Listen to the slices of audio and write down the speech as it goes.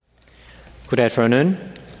Good afternoon.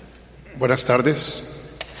 Buenas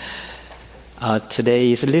tardes.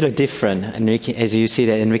 Today is a little different. Enrique, as you see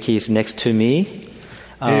that Enrique is next to me.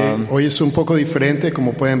 Hoy es un poco diferente,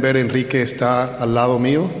 como pueden ver, Enrique está al lado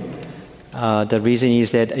mío. The reason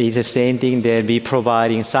is that it's the same thing that we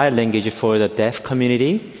providing sign language for the deaf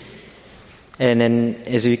community. And then,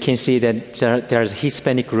 as you can see, that there's a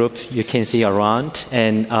Hispanic group you can see around,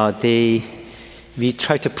 and we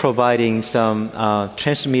try to providing some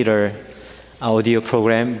transmitter audio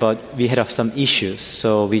program, but we had some issues,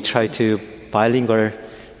 so we try to bilingual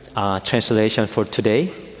translation for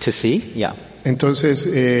today to see. Yeah. Entonces,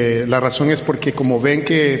 la razón es porque como ven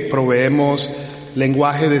que proveemos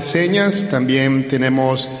lenguaje de señas, también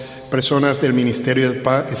tenemos personas del Ministerio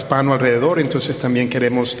Hispano alrededor, entonces también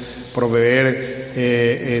queremos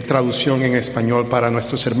proveer traducción en español para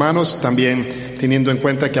nuestros hermanos, también teniendo en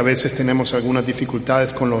cuenta que a veces tenemos algunas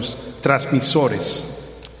dificultades con los transmisores.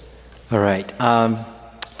 All right.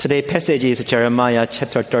 Today's passage is Jeremiah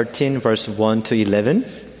chapter 13, verse 1 to 11.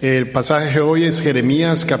 El pasaje de hoy es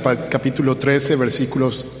Jeremías capítulo 13,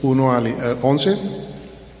 versículos 1 al 11.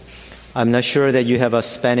 I'm not sure that you have a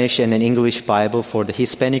Spanish and an English Bible for the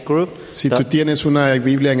Hispanic group. Si tú tienes una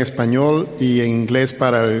Biblia en español y en inglés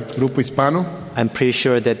para el grupo hispano, I'm pretty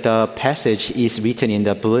sure that the passage is written in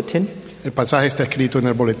the bulletin. el pasaje está escrito en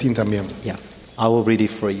el boletín también. Yeah, I will read it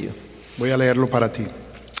for you. Voy a leerlo para ti.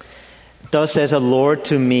 Thus says the Lord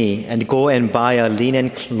to me, and go and buy a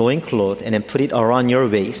linen loincloth and then put it around your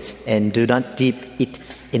waist, and do not dip it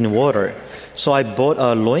in water. So I bought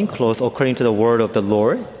a loincloth according to the word of the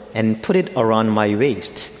Lord, and put it around my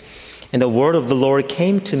waist. And the word of the Lord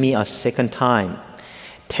came to me a second time.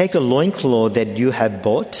 Take the loincloth that you have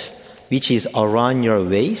bought, which is around your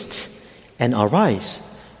waist, and arise.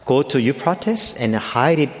 Go to Euphrates and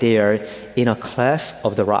hide it there in a cleft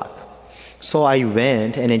of the rock. So I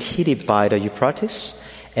went and hid it by the Euphrates,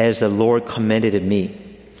 as the Lord commanded me.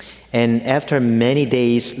 And after many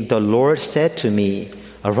days the Lord said to me,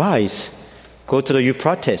 Arise, go to the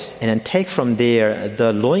Euphrates, and take from there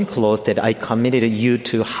the loincloth that I commanded you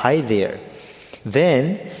to hide there.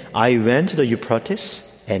 Then I went to the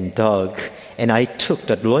Euphrates and dug, and I took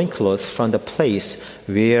the loincloth from the place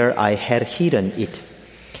where I had hidden it.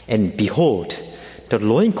 And behold, the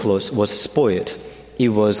loincloth was spoiled. It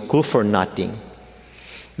was good for nothing.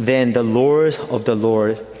 Then the word of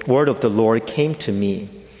the Lord came to me.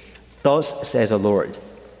 Thus says the Lord,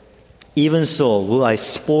 even so will I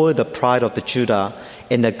spoil the pride of the Judah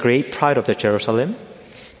and the great pride of the Jerusalem.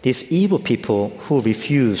 These evil people who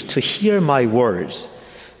refuse to hear my words,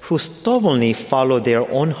 who stubbornly follow their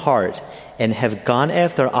own heart and have gone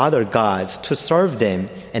after other gods to serve them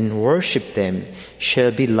and worship them, shall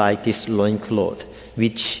be like this loincloth,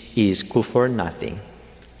 which is good for nothing.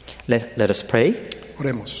 Let us pray.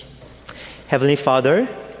 Oremos. Heavenly Father,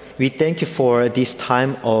 we thank you for this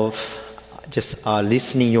time of just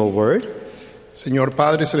listening your word. Señor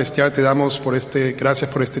Padre Celestial, te damos gracias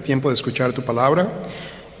por este tiempo de escuchar tu palabra.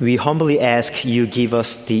 We humbly ask you give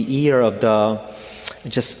us the ear of the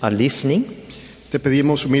listening, Te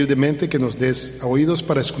pedimos humildemente que nos des oídos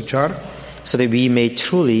para escuchar, so that we may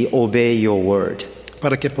truly obey your word.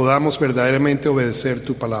 para que podamos verdaderamente obedecer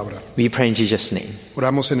tu palabra. We pray in Jesus' name.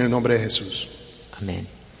 Oramos en el nombre de Jesús. Amen.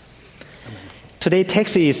 Today's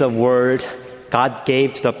text is a word God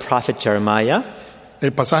gave to the prophet Jeremiah.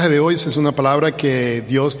 El pasaje de hoy es una palabra que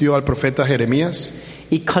Dios dio al profeta Jeremías.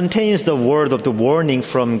 It contains the word of the warning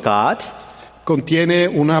from God Contiene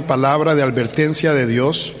una palabra de advertencia de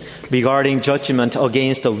Dios regarding judgment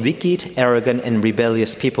against the wicked, arrogant, and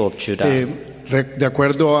rebellious people of Judah. de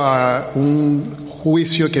acuerdo a un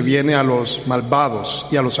juicio que viene a los malvados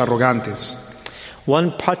y a los arrogantes.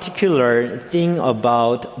 One particular thing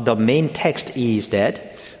about the main text is that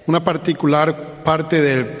Una particular parte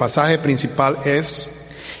del pasaje principal es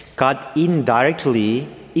God indirectly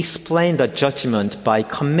explained the judgment by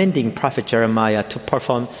commanding prophet Jeremiah to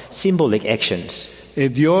perform symbolic actions.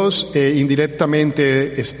 Dios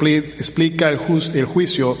indirectamente explica el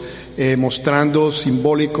juicio mostrando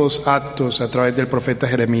simbólicos actos a través del profeta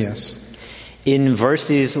Jeremías. In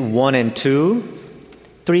verses 1 and 2,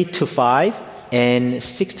 3 to 5, and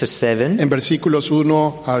 6 to 7, En versículos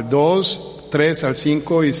 1 al 2, 3 al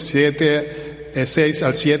 5 y 6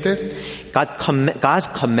 al 7, God's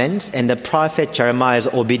commands and the prophet Jeremiah's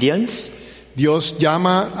obedience Dios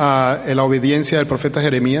llama a la obediencia del profeta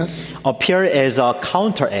Jeremías, appear as a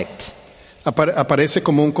counteract. aparece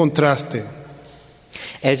como un contraste.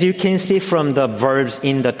 As you can see from the verbs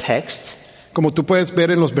in the text, Como tú puedes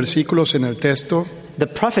ver en los versículos en el texto, the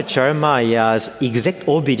prophet Jeremiah's exact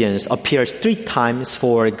obedience appears 3 times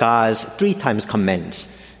for God's 3 times commands.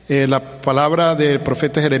 La palabra del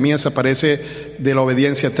profeta Jeremías aparece de la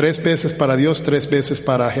obediencia 3 veces para Dios, 3 veces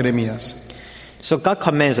para Jeremías. So God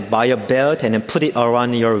commands, buy a belt and then put it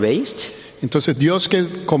around your waist. Entonces Dios que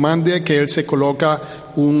comande que Él se coloca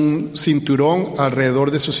un cinturón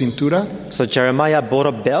alrededor de su cintura, So Jeremiah bought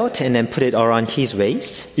a belt and then put it around his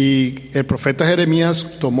waist. y el profeta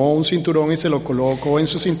Jeremías tomó un cinturón y se lo colocó en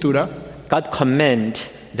su cintura. God command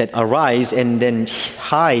that arise and then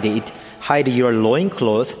hide your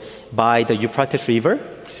loincloth by the Euphrates River.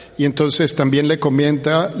 Y entonces también le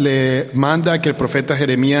manda que el profeta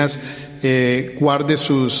Jeremías guarde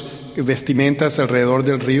sus vestimentas alrededor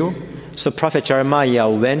del río. So Prophet Jeremiah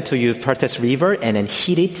went to Euphrates River and then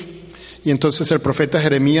hid it. Y entonces el profeta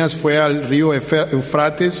Jeremías fue al río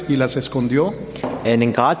Eufrates y las escondió. And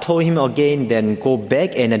then God told him again, then go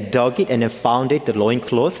back and then dug it and then found it, the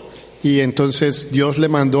loincloth. Y entonces Dios le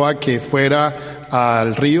mandó a que fuera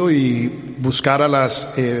al río y buscara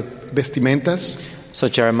las vestimentas. So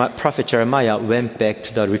Prophet Jeremiah went back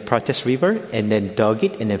to the Euphrates River and then dug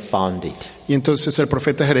it and then found it. Y entonces el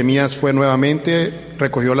profeta Jeremías fue nuevamente,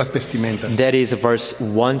 recogió las vestimentas. That is verse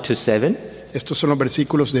 1 to 7. Estos son los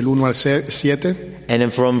versículos del 1 al 7. And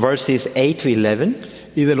then from verses 8 to 11,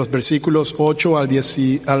 Y de los versículos 8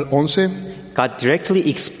 al 11, God directly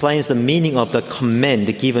explains the meaning of the command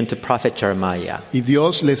given to Prophet Jeremiah. y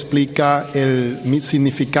Dios le explica el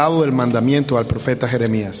significado del mandamiento al profeta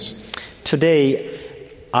Jeremías. Today,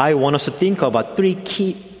 I want us to think about 3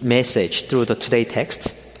 key messages through the today text.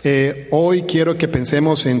 Hoy quiero que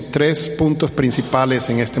pensemos en 3 puntos principales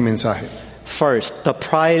en este mensaje. First, the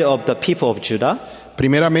pride of the people of Judah.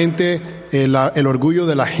 Primeramente, el orgullo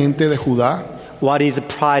de la gente de Judá. What is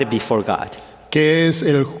pride before God? ¿Qué es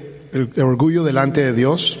el orgullo delante de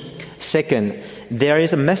Dios? Second, there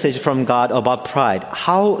is a message from God about pride.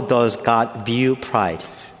 How does God view pride?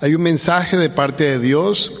 Hay un mensaje de parte de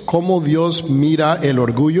Dios, cómo Dios mira el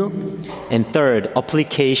orgullo. And third,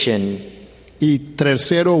 application. Y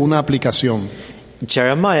tercero, una aplicación.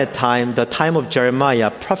 The time of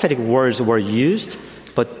Jeremiah, prophetic words were used,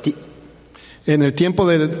 but En el tiempo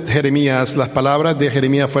de Jeremías, las palabras de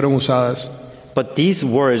Jeremías fueron usadas. But these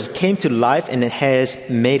words came to life and it has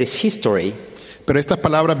made its history. Pero estas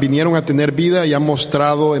palabras vinieron a tener vida y han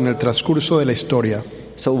mostrado en el transcurso de la historia.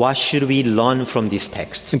 So what should we learn from this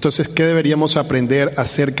text? Entonces, ¿qué deberíamos aprender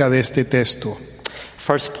acerca de este texto?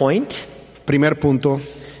 First point, Primer punto,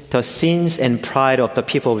 the sins and pride of the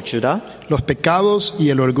people of Judah. los pecados y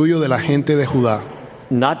el orgullo de la gente de Judá.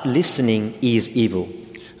 Not listening is evil.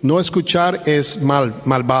 No escuchar es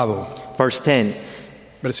malvado. Verse 10,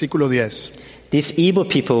 Versículo 10. these evil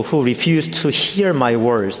people who refuse to hear my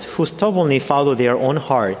words, who stubbornly follow their own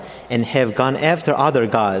heart, and have gone after other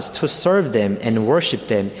gods to serve them and worship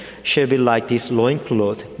them, shall be like this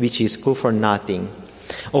loincloth, which is good for nothing.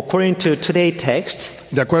 According to today's text,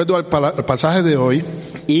 De acuerdo al pasaje de hoy,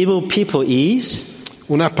 evil people is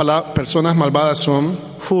unas personas malvadas son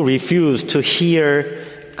who refuse to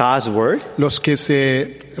hear God's word, los que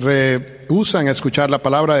se rehusan a escuchar la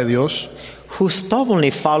palabra de Dios, who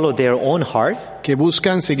stubbornly follow their own heart, que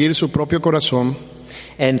buscan seguir su propio corazón,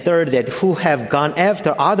 and third, that who have gone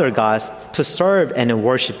after other gods to serve and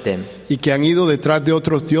worship them. y que han ido detrás de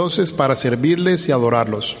otros dioses para servirles y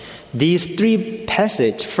adorarlos. These 3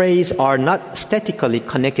 passage phrases are not statically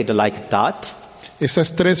connected like dot,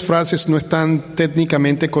 Estas 3 frases no están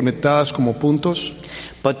técnicamente conectadas como puntos,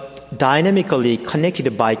 but dynamically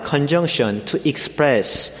connected by conjunction to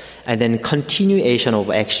express and then continuation of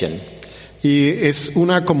action. y es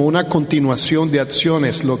como una continuación de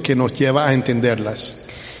acciones lo que nos lleva a entenderlas.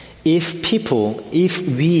 If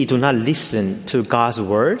we do not listen to God's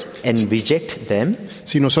word and reject them,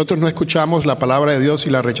 Si nosotros no escuchamos la palabra de Dios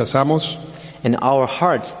y la rechazamos, and our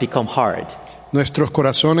hearts become hard, nuestros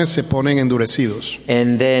corazones se ponen endurecidos.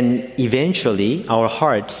 and then eventually our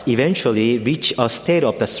hearts reach a state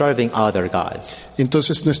of the serving other gods.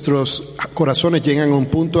 Entonces nuestros corazones llegan a un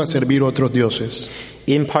punto a servir otros dioses.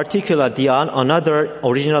 In particular, another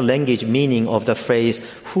original language meaning of the phrase,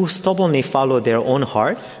 who stubbornly follow their own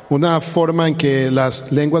heart, Una forma en que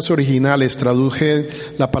las lenguas originales tradujen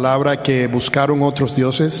la palabra que buscaron otros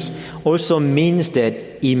dioses also means that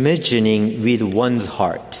imagining with one's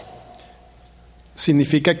heart.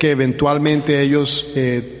 significa que eventualmente ellos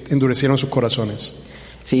endurecieron sus corazones.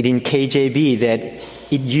 See, in KJV that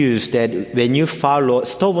it used that when you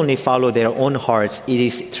stubbornly follow their own hearts, it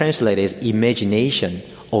is translated as imagination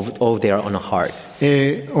of their own heart.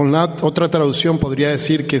 Otra traducción podría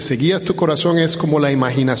decir que seguías tu corazón es como la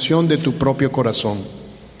imaginación de tu propio corazón.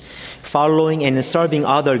 Following and serving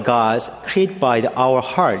other gods created by our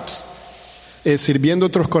hearts Sirviendo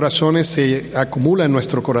otros corazones se acumula en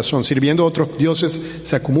nuestro corazón. Sirviendo otros dioses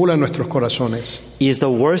se acumula en nuestros corazones. Is the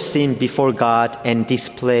worst sin before God and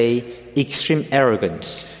display extreme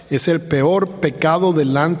arrogance. Es el peor pecado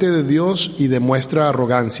delante de Dios y demuestra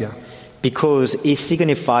arrogancia. Because it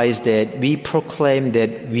signifies that we proclaim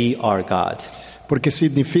that we are God. Porque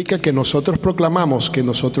significa que nosotros proclamamos que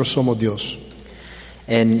nosotros somos Dios.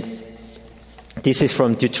 And this is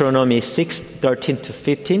from Deuteronomy 6:13 to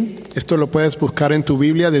 15. Esto lo puedes buscar en tu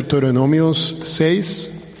Biblia, Deuteronomios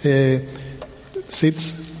 6, 13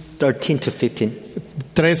 to 15.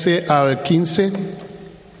 13 al 15.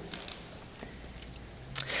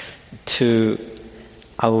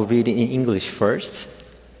 I will read it in English first.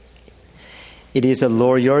 It is the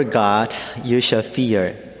Lord your God you shall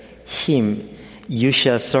fear. Him you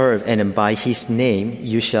shall serve, and by his name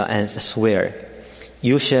you shall swear.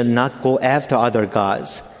 You shall not go after other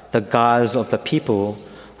gods, the gods of the people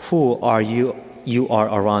who you are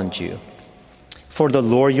around you. For the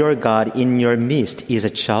Lord your God in your midst is a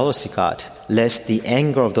jealous God, lest the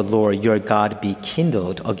anger of the Lord your God be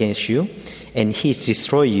kindled against you, and he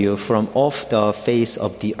destroy you from off the face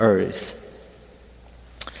of the earth.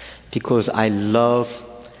 Because I love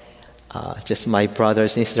just my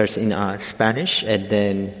brothers and sisters in Spanish, and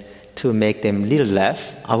then to make them little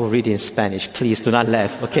laugh, I will read in Spanish. Please do not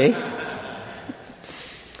laugh, okay?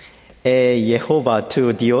 Jehová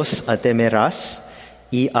tu Dios temerás,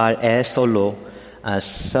 y a él solo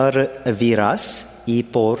servirás, y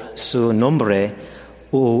por su nombre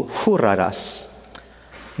jurarás.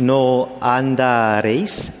 No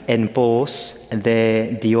andaréis en pos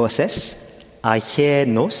de dioses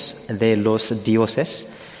ajenos de los dioses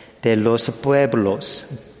de los pueblos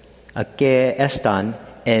que están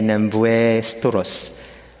en vuestros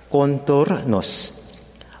contornos,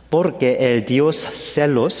 porque el Dios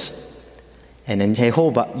celos en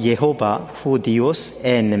Jehová tu Dios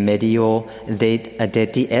en medio de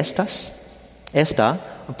ti está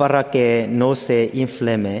para que no se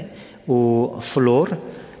inflame flor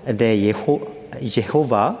de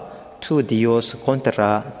Jehová tu Dios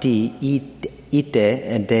contra ti y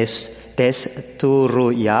te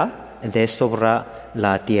destruya de sobre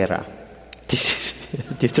la tierra. This is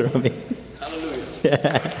Deuteronomy.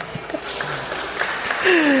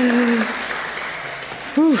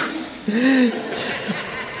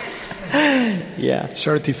 Yeah.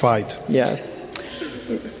 Certified. Yeah.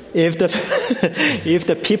 If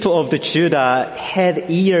the people of the Judah had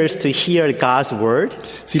ears to hear God's word,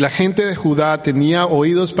 Si la gente de Judá tenía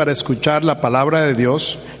oídos para escuchar la palabra de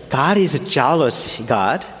Dios, God is a jealous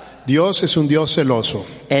God, Dios es un Dios celoso.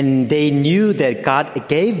 and they knew that God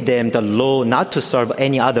gave them the law not to serve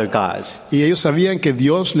any other gods. Y ellos sabían que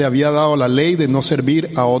Dios le había dado la ley de no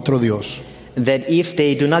servir a otro Dios. That if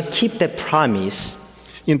they do not keep that promise,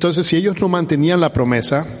 Y entonces si ellos no mantenían la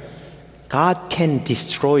promesa, God can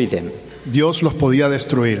destroy them Dios los podía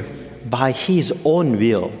destruir by His own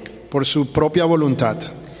will. por su propia voluntad.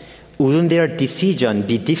 Wouldn't their decision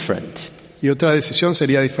be different? Y otra decisión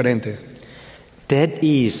sería diferente. That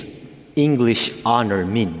is English honor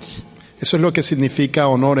means. Eso es lo que significa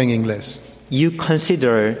honor en inglés. You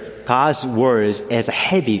consider God's words as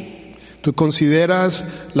heavy, Tú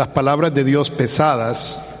consideras las palabras de Dios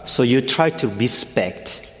pesadas so you try to respect.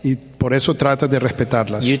 y por eso tratas de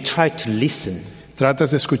respetarlas. You try to listen.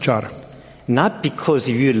 Tratas de escuchar. Not because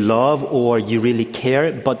you love or you really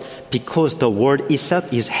care, but because the word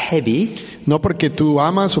itself is heavy. No porque tú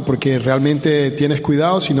amas o porque realmente tienes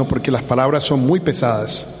cuidado, sino porque las palabras son muy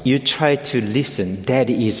pesadas. You try to listen. That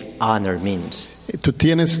is honor means. Tú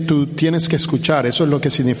tienes que escuchar. Eso es lo que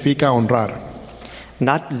significa honrar.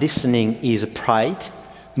 Not listening is pride.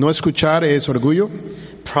 No escuchar es orgullo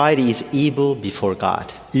Pride is evil before God.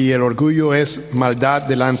 y el orgullo es maldad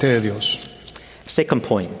delante de Dios. Second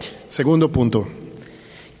point. Segundo punto.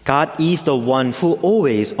 God is the one who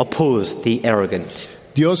always opposes the arrogant.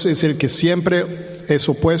 Dios es el que siempre es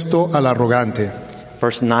opuesto al arrogante.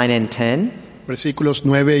 Verse 9 and 10. Versículos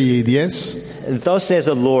 9 y 10. Thus says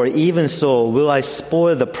the Lord, even so will I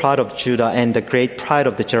spoil the pride of Judah and the great pride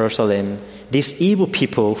of the Jerusalem. These evil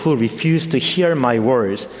people who refuse to hear my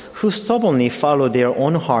words, who stubbornly follow their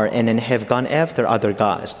own heart and have gone after other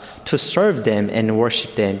gods, to serve them and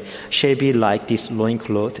worship them, shall be like this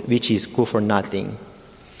loincloth, which is good for nothing.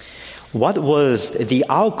 What was the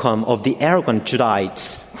outcome of the arrogant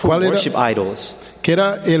Judahites who worship idols? ¿Qué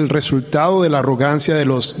era el resultado de la arrogancia de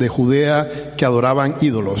los de Judea que adoraban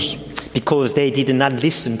ídolos? Because they did not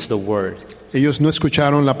listen to the word. Ellos no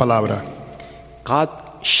escucharon la palabra. God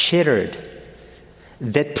shattered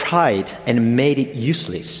that pride and made it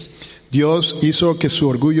useless. Dios hizo que su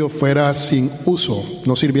orgullo fuera sin uso,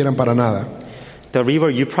 no sirvieran para nada. The river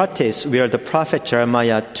Euphrates, where the prophet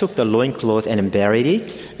Jeremiah took the loincloth and buried it,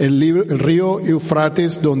 El río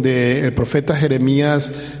Eufrates, donde el profeta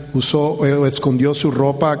Jeremías escondió su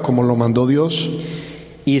ropa como lo mandó Dios,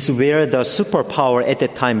 is where the superpower at the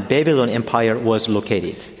time Babylon Empire was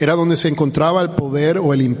located. era donde se encontraba el poder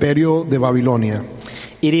o el imperio de Babilonia.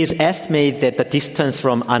 It is estimated that the distance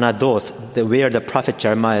from Anadoth, where the prophet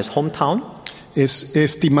Jeremiah's hometown, Es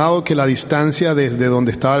estimado que la distancia desde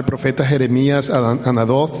donde estaba el profeta Jeremías a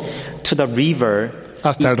Anadoth to the river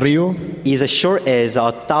hasta el río is as short as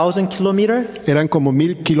 1,000 kilometers, eran como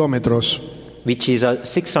 1,000 kilómetros, which is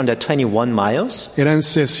 621 miles, eran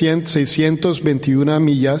 621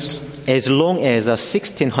 millas, as long as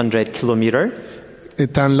 1,600 kilometers,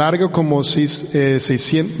 tan largo como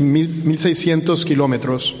 1,600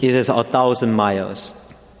 kilómetros, it is 1,000 miles.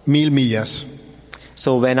 1,000 millas.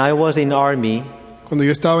 So when I was in army, Cuando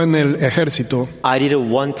yo estaba en el ejército, I did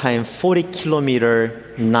one time 40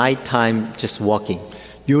 kilometer nighttime just walking,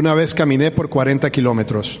 yo una vez caminé por 40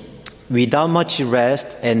 kilómetros, without much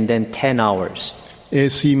rest, and then 10 hours.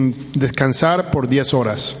 Sin descansar por 10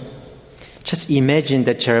 horas. Just imagine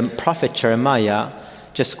that prophet Jeremiah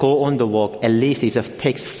just go on the walk. At least it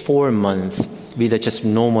takes 4 months with just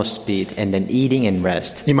normal speed, and then eating and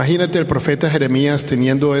rest. Imagínate el profeta Jeremías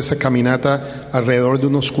teniendo esa caminata alrededor de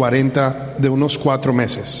unos 4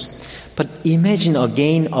 meses. But imagine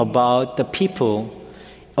again about the people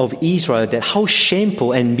of Israel, that how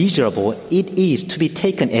shameful and miserable it is to be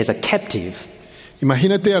taken as a captive.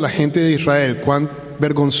 Imagínate a la gente de Israel cuán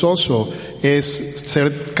vergonzoso es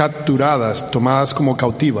ser capturadas, tomadas como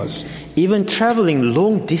cautivas. Even traveling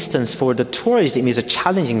long distance for the tourism is a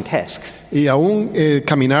challenging task. Y aún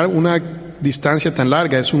caminar una distancia tan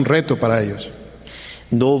larga es un reto para ellos.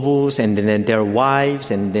 Nobles, and then their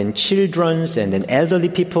wives, and then children, and then elderly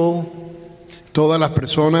people. Todas las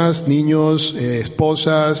personas, niños,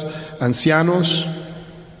 esposas, ancianos,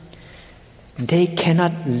 They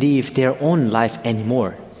cannot live their own life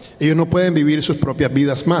anymore. ellos no pueden vivir sus propias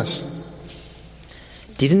vidas más.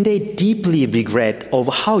 Didn't they deeply regret of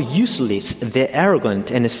how useless the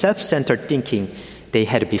arrogant and self-centered thinking they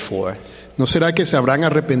had before? ¿No será que se habrán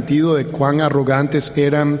arrepentido de cuán arrogantes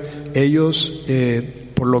eran ellos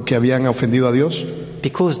por lo que habían ofendido a Dios?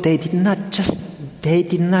 Because they did not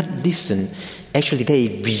listen. Actually,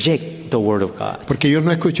 they reject the word of God. Porque ellos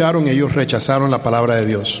no escucharon, ellos rechazaron la palabra de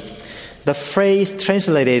Dios. The phrase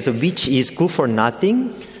translated as "which is good for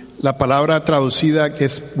nothing" La palabra traducida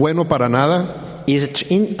es bueno para nada, is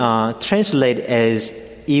translated as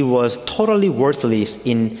 "it was totally worthless"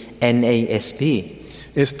 in NASB.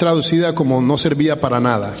 es traducida como no servía para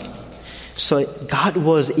nada. So God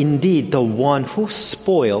was indeed the one who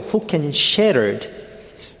spoiled, who can shattered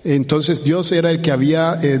Entonces Dios era el que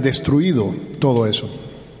había destruido todo eso.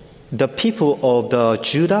 the people of the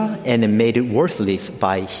Judah and made it worthless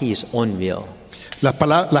by His own will.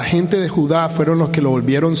 La gente de Judá fueron los que lo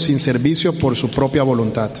volvieron sin servicio por su propia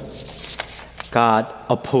voluntad. God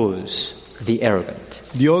opposed the arrogant.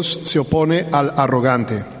 Dios se opone al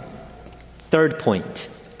arrogante. Third point,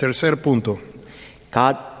 Tercer punto.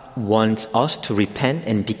 God wants us to repent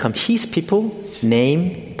and become His people,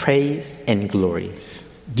 name, praise, and glory.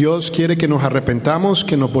 Dios quiere que nos arrepentamos,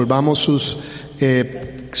 que nos volvamos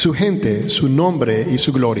su gente, su nombre y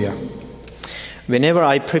su gloria. Whenever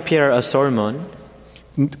I prepare a sermon,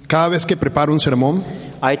 Cada vez que preparo un sermón,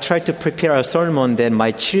 I try to prepare a sermon that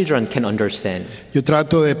my children can understand. yo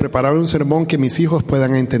trato de preparar un sermón que mis hijos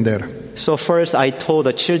puedan entender. So first I told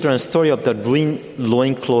the children story of the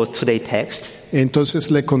loincloth today text,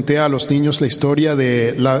 Entonces le conté a los niños la historia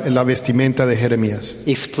de la vestimenta de Jeremías.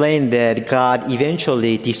 explained that God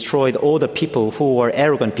eventually destroyed all the people who were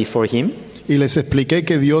arrogant before Him, Y les expliqué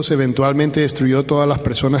que Dios eventualmente destruyó todas las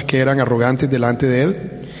personas que eran arrogantes delante de Él.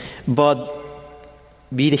 but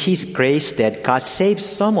with His grace that God saved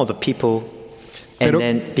some of the people and Pero-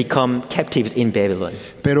 then become captives in Babylon.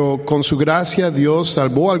 Pero con su gracia Dios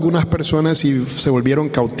salvó a algunas personas y se volvieron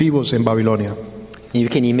cautivos en Babilonia. You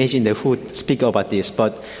can imagine the who speak about this,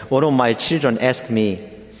 but one of my children asked me,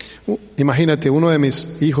 Imagínate, uno de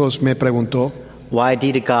mis hijos me preguntó, why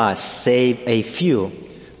did God save a few?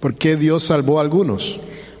 ¿por qué Dios salvó a algunos?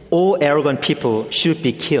 All arrogant people should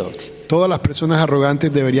be killed. Todas las personas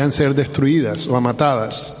arrogantes deberían ser destruidas o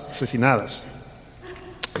matadas, asesinadas.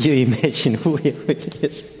 You imagine who it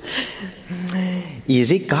is.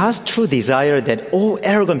 Is it God's true desire that all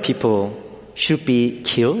arrogant people should be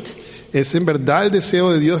killed? ¿Es en verdad el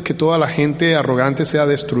deseo de Dios que toda la gente arrogante sea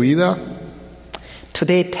destruida?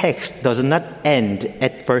 Today's text does not end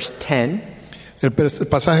at verse 10, El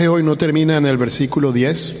pasaje hoy no termina en el versículo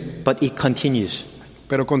 10, but it continues.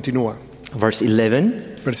 pero continúa. Verse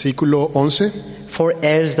 11. Versículo 11. For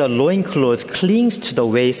as the loincloth clings to the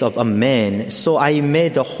waist of a man, so I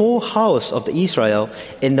made the whole house of Israel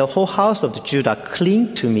and the whole house of Judah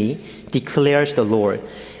cling to me, declares the Lord,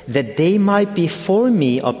 that they might be for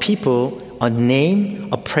me a people, a name,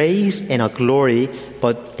 a praise, and a glory,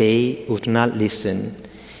 but they would not listen.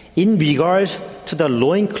 In regards to the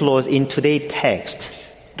loincloth in today's text,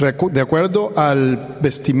 De acuerdo al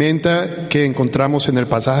vestimenta que encontramos en el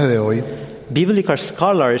pasaje de hoy, biblical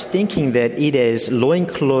scholars thinking that it is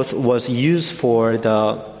loincloth was used for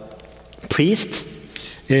the priests.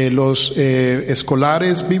 Los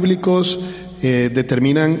escolares bíblicos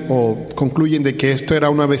determinan o concluyen de que esto era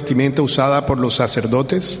una vestimenta usada por los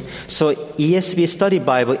sacerdotes. So ESV Study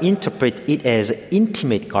Bible interpret it as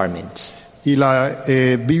intimate garments. Y la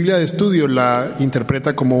Biblia de estudio la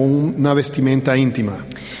interpreta como una vestimenta íntima.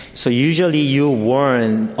 So usually you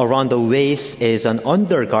worn around the waist as an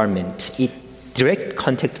undergarment. It direct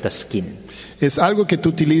contact to the skin. Es algo que tú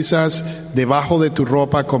utilizas debajo de tu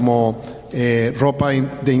ropa como ropa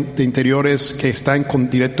de interiores que está en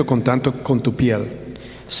directo contacto con tu piel.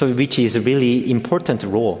 So which is a really important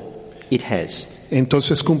role it has.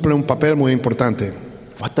 Entonces cumple un papel muy importante.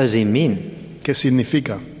 What does it mean? ¿Qué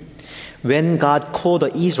significa? When God called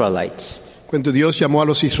the Israelites, Cuando Dios llamó a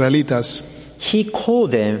los israelitas, He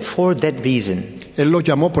called them for that reason. Él los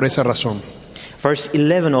llamó por esa razón. Verse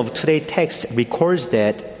 11 of today's text records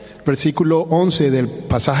that Versículo 11 del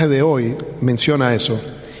pasaje de hoy menciona eso.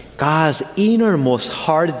 God's innermost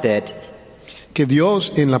heart that Que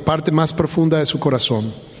Dios en la parte más profunda de su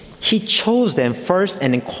corazón, He chose them first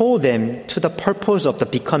and called them to the purpose of the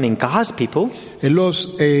becoming God's people. Él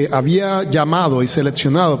los había llamado y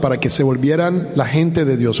seleccionado para que se volvieran la gente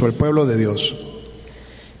de Dios o el pueblo de Dios.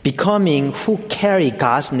 Becoming who carry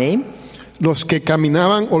God's name, Los que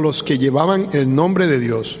caminaban o los que llevaban el nombre de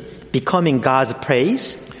Dios, becoming God's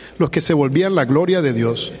praise, los que se volvían la gloria de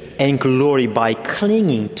Dios and glory by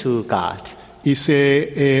clinging to God. y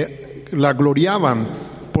se la gloriaban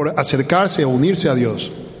por acercarse o unirse a Dios.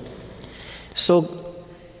 So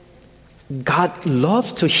God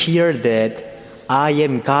loves to hear that I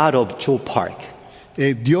am God of Joe Park.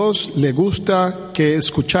 Dios le gusta que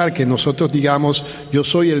escuchar que nosotros digamos yo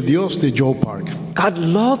soy el Dios de Joe Park. God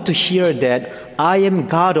loves to hear that I am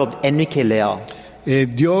God of Enrique Leal.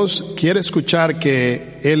 Dios quiere escuchar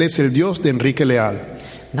que Él es el Dios de Enrique Leal.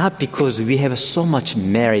 Not because we have so much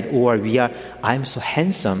merit or I'm so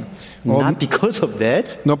handsome. Not because of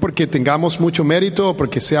that. No porque tengamos mucho mérito o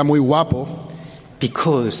porque sea muy guapo,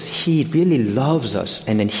 Because He really loves us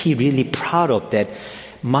and then He really proud of that.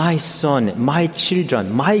 My son, my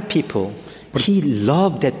children, my people. He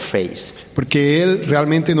loved that phrase. porque Él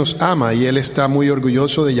realmente nos ama y Él está muy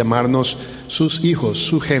orgulloso de llamarnos sus hijos,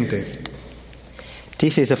 su gente.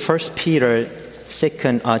 This is 1 Peter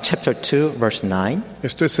chapter 2, verse 9.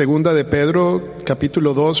 Esto es segunda de Pedro,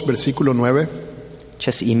 capítulo 2, versículo 9.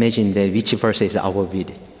 Just imagine that which verse is our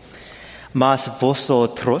read. Mas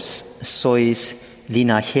vosotros sois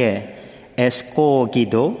linaje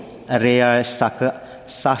escogido, real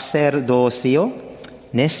sacerdocio,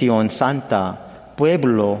 nación santa,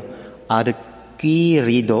 pueblo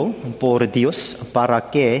adquirido por Dios, para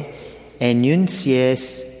que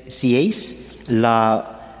enunciéis las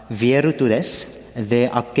virtudes de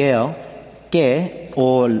aquel que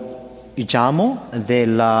os llamó de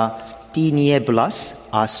las tinieblas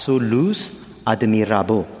a su luz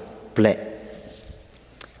admirable.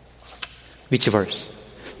 Which verse?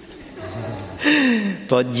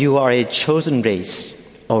 But you are a chosen race,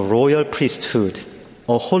 a royal priesthood,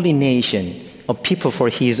 a holy nation, a people for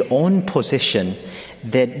His own possession,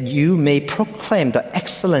 that you may proclaim the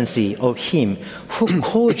excellency of Him who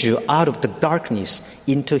called you out of the darkness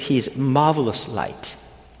into His marvelous light.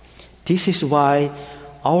 This is why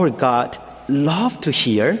our God loved to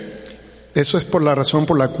hear. Eso es por la razón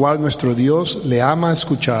por la cual nuestro Dios le ama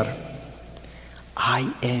escuchar.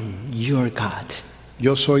 I am your God.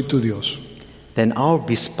 Yo soy tu Dios. Then our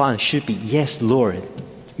response should be, yes, Lord,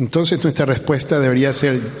 Entonces nuestra respuesta debería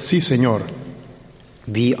ser sí, Señor.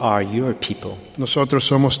 we are your people. Nosotros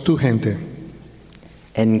somos tu gente.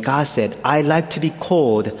 And God said, I like to be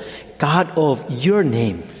called God of your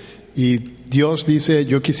name. Y Dios dice,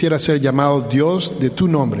 yo quisiera ser llamado Dios de tu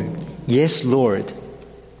nombre. Yes, Lord,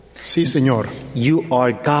 Sí, Señor. you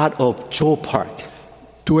are God of Joe Park.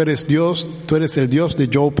 Tú eres Dios, tú eres el Dios de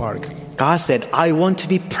Joe Park. God said, I want to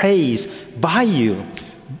be praised by you.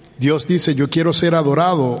 Dios dice, yo quiero ser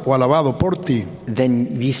adorado o alabado por ti.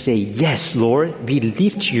 Then we say, yes, Lord, we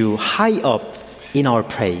lift you high up in our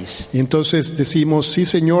praise. Y entonces decimos, sí,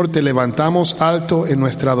 Señor, te levantamos alto en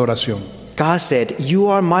nuestra adoración. God said, "You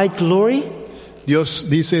are my glory." Dios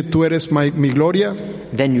dice, tú eres mi gloria.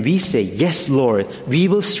 Then we say, "Yes, Lord, we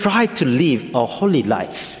will strive to live a holy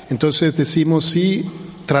life." Entonces decimos, sí,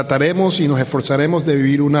 trataremos y nos esforzaremos de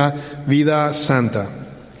vivir una vida santa.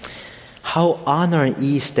 How honored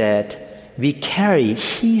is that we carry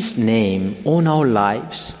His name on our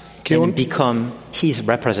lives and become His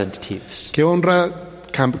representatives. Qué honra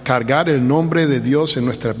cargar el nombre de Dios en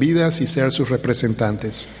nuestras vidas y ser sus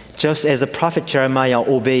representantes. Just as the prophet Jeremiah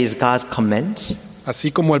obeys God's commands,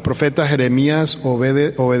 Así como el profeta Jeremías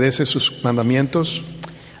obedece sus mandamientos,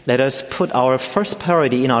 let us put our first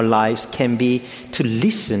priority in our lives can be to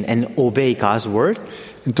listen and obey God's word.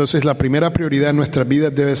 entonces la primera prioridad en nuestras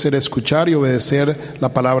vidas debe ser escuchar y obedecer la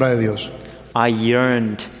palabra de Dios. I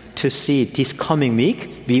yearned to see this coming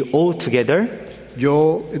week we all together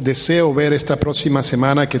Yo deseo ver esta próxima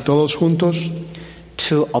semana que todos juntos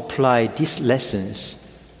to apply these lessons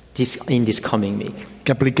in this coming week.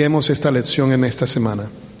 que apliquemos esta lección en esta semana.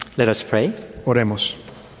 Let us pray. Oremos.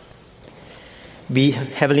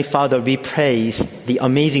 Heavenly Father, we praise the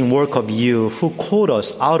amazing work of you who called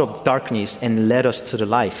us out of darkness and led us to the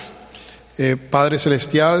life. Padre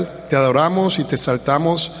Celestial, te adoramos y te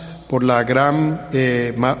exaltamos por la gran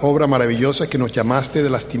obra maravillosa que nos llamaste de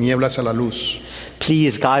las tinieblas a la luz.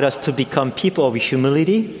 Please guide us to become people of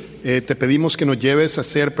humility, Te pedimos que nos lleves a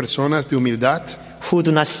ser personas de humildad, who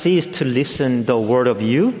do not cease to listen the word of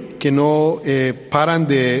you, que no paran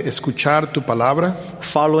de escuchar tu palabra,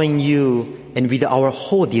 following you and with our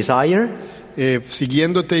whole desire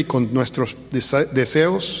siguiéndote y con nuestros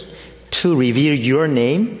deseos to reveal your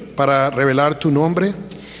name, para revelar tu nombre,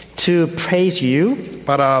 to praise you,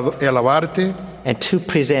 para alabarte, and to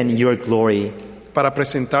present your glory. para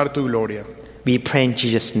presentar tu gloria. We pray in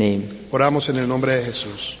Jesus' name. Oramos en el nombre de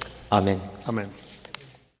Jesús. Amen. Amén.